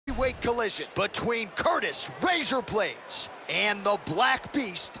heavyweight collision between Curtis Razor Blaydes and the Black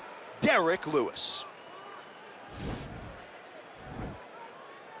Beast, Derrick Lewis.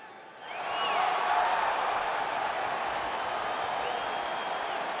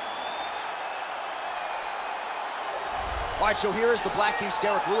 All right, so here is the Black Beast,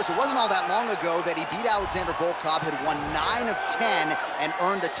 Derrick Lewis. It wasn't all that long ago that he beat Alexander Volkov, had won 9 of 10, and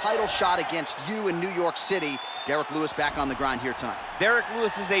earned a title shot against you in New York City. Derrick Lewis back on the grind here tonight. Derrick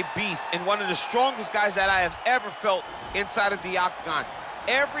Lewis is a beast and one of the strongest guys that I have ever felt inside of the octagon.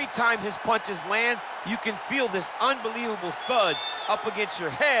 Every time his punches land, you can feel this unbelievable thud up against your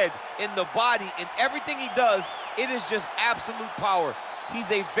head, in the body, and everything he does, it is just absolute power.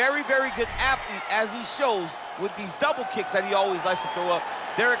 He's a very, very good athlete, as he shows with these double kicks that he always likes to throw up.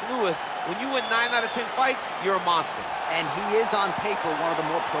 Derrick Lewis, when you win 9 out of 10 fights, you're a monster. And he is, on paper, one of the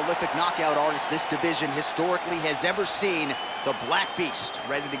more prolific knockout artists this division historically has ever seen. The Black Beast,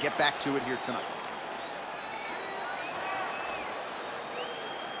 ready to get back to it here tonight.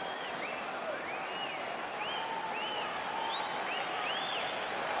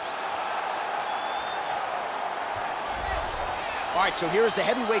 All right, so here's the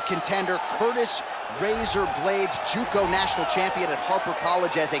heavyweight contender, Curtis Razor Blaydes, JUCO national champion at Harper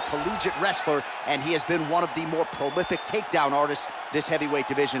College as a collegiate wrestler, and he has been one of the more prolific takedown artists this heavyweight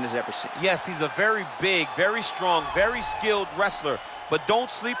division has ever seen. Yes, he's a very big, very strong, very skilled wrestler, but don't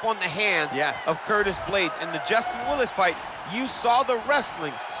sleep on the hands of Curtis Blaydes. In the Justin Willis fight, you saw the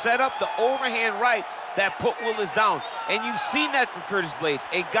wrestling set up the overhand right that put Willis down, and you've seen that from Curtis Blaydes,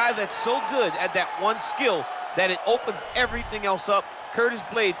 a guy that's so good at that one skill that it opens everything else up. Curtis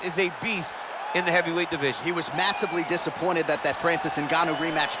Blaydes is a beast in the heavyweight division. He was massively disappointed that Francis Ngannou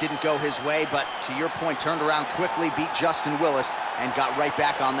rematch didn't go his way, but to your point, turned around quickly, beat Justin Willis, and got right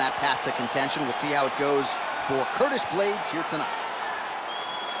back on that path to contention. We'll see how it goes for Curtis Blaydes here tonight.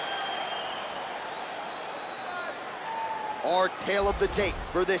 Our tale of the tape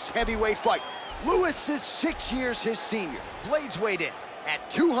for this heavyweight fight. Lewis is 6 years his senior. Blaydes weighed in at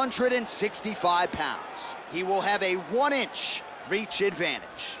 265 pounds. He will have a 1-inch reach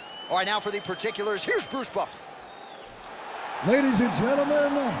advantage. All right, now for the particulars, here's Bruce Buffer. Ladies and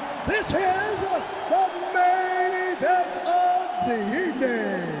gentlemen, this is the main event of the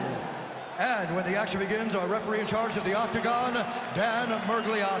evening. And when the action begins, our referee in charge of the octagon, Dan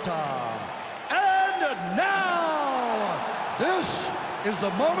Mergliata. And now, this is the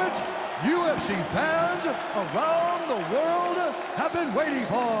moment UFC fans around the world have been waiting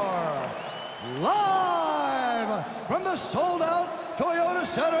for. Live from the sold-out Toyota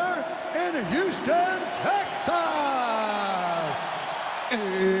Center in Houston, Texas.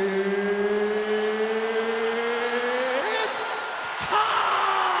 It's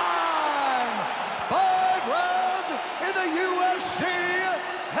time! 5 rounds in the UFC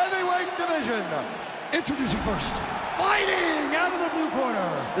heavyweight division. Introducing first, fighting out of the blue corner.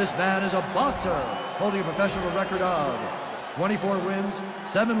 This man is a boxer, holding a professional record of 24 wins,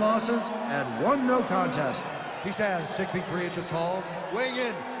 7 losses, and 1 no contest. He stands 6 feet 3 inches tall, weighing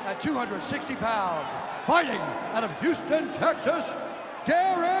in at 260 pounds. Fighting out of Houston, Texas,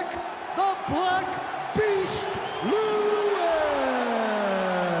 Derrick the Black Beast Lewis.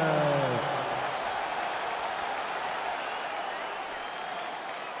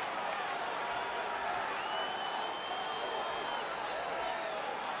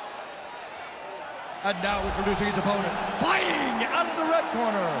 And now introducing his opponent, fighting out of the red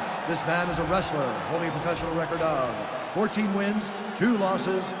corner. This man is a wrestler, holding a professional record of 14 wins, 2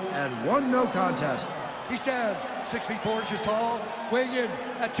 losses, and 1 no contest. He stands 6 feet 4 inches tall, weighing in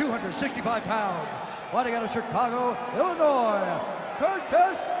at 265 pounds. Fighting out of Chicago, Illinois,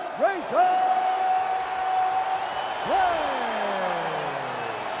 Curtis Razor Blaydes.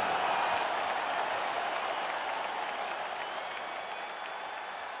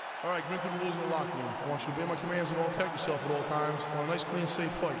 All right, commit to the rules in the locker room. I want you to obey my commands and all protect yourself at all times. I want a nice, clean,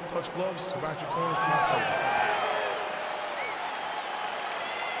 safe fight. Touch gloves, back your corners, come out fighting.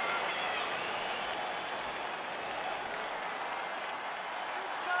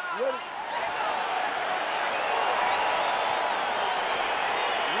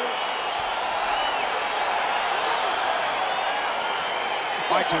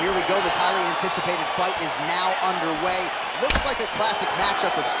 All right, so here we go. This highly anticipated fight is now underway. Looks like a classic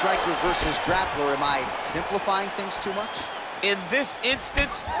matchup of striker versus grappler. Am I simplifying things too much? In this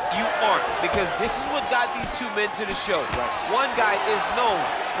instance, you aren't, because this is what got these two men to the show. One guy is known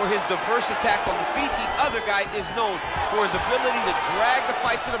for his diverse attack on the feet. The other guy is known for his ability to drag the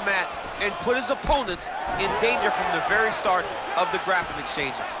fight to the mat and put his opponents in danger from the very start of the grappling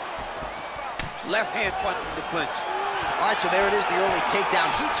exchanges. Left hand punch from the clinch. All right, so there it is, the early takedown.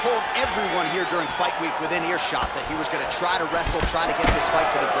 He told everyone here during fight week within earshot that he was going to try to wrestle, try to get this fight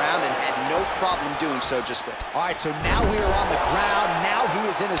to the ground, and had no problem doing so just there. All right, so now we are on the ground. Now he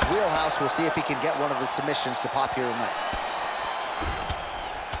is in his wheelhouse. We'll see if he can get one of his submissions to pop here tonight.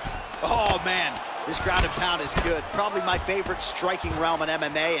 Oh, man, this ground and pound is good. Probably my favorite striking realm in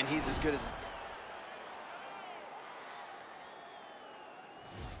MMA, and he's as good as...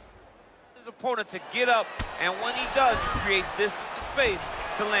 His opponent to get up, and when he does, he creates distance and space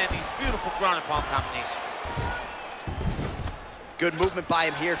to land these beautiful ground and pound combinations. Good movement by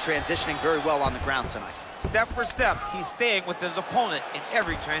him here, transitioning very well on the ground tonight. Step for step, he's staying with his opponent in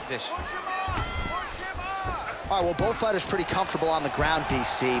every transition. All right, well, both fighters pretty comfortable on the ground,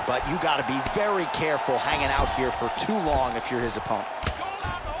 DC, but you got to be very careful hanging out here for too long if you're his opponent.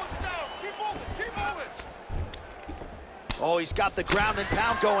 Oh, he's got the ground and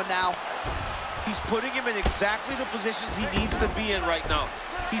pound going now. He's putting him in exactly the positions he needs to be in right now.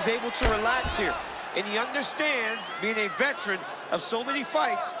 He's able to relax here, and he understands, being a veteran of so many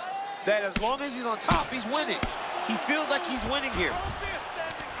fights, that as long as he's on top, he's winning. He feels like he's winning here.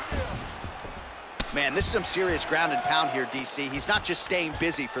 Man, this is some serious ground and pound here, DC. He's not just staying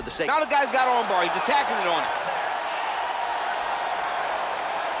busy for the sake. Now the guy's got armbar. He's attacking it on him.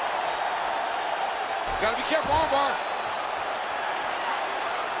 Gotta be careful, armbar.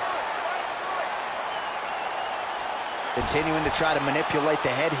 Continuing to try to manipulate the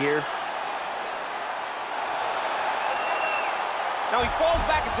head here. Now he falls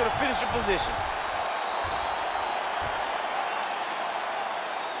back into the finishing position.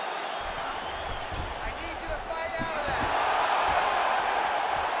 I need you to fight out of that.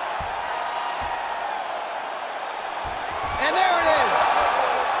 And there it is.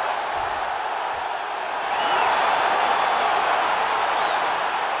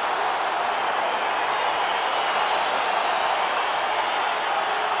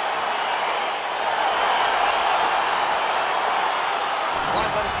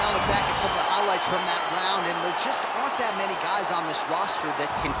 Let us now look back at some of the highlights from that round, and there just aren't that many guys on this roster that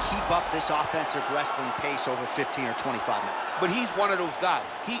can keep up this offensive wrestling pace over 15 or 25 minutes. But he's one of those guys.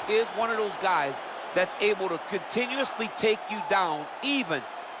 He is one of those guys that's able to continuously take you down even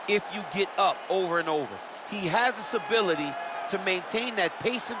if you get up over and over. He has this ability to maintain that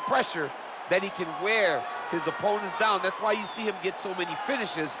pace and pressure that he can wear his opponents down. That's why you see him get so many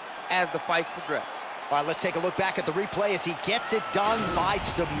finishes as the fight progresses. All right, let's take a look back at the replay as he gets it done by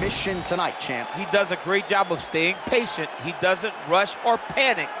submission tonight, champ. He does a great job of staying patient. He doesn't rush or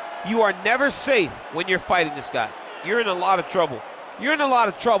panic. You are never safe when you're fighting this guy. You're in a lot of trouble. You're in a lot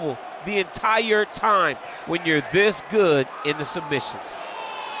of trouble the entire time when you're this good in the submissions.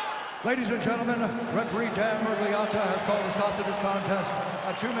 Ladies and gentlemen, referee Dan Murgliata has called a stop to this contest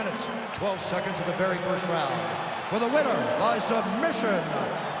at 2 minutes, 12 seconds of the very first round. For the winner by submission,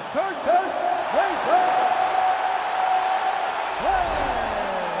 Curtis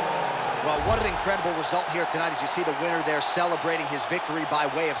Well, what an incredible result here tonight as you see the winner there celebrating his victory by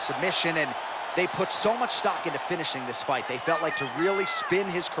way of submission, and they put so much stock into finishing this fight. They felt like to really spin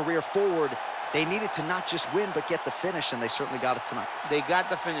his career forward, they needed to not just win but get the finish, and they certainly got it tonight. They got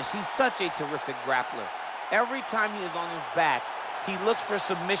the finish. He's such a terrific grappler. Every time he is on his back, he looks for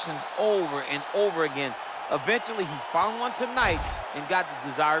submissions over and over again. Eventually, he found one tonight and got the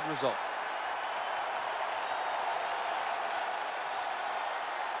desired result.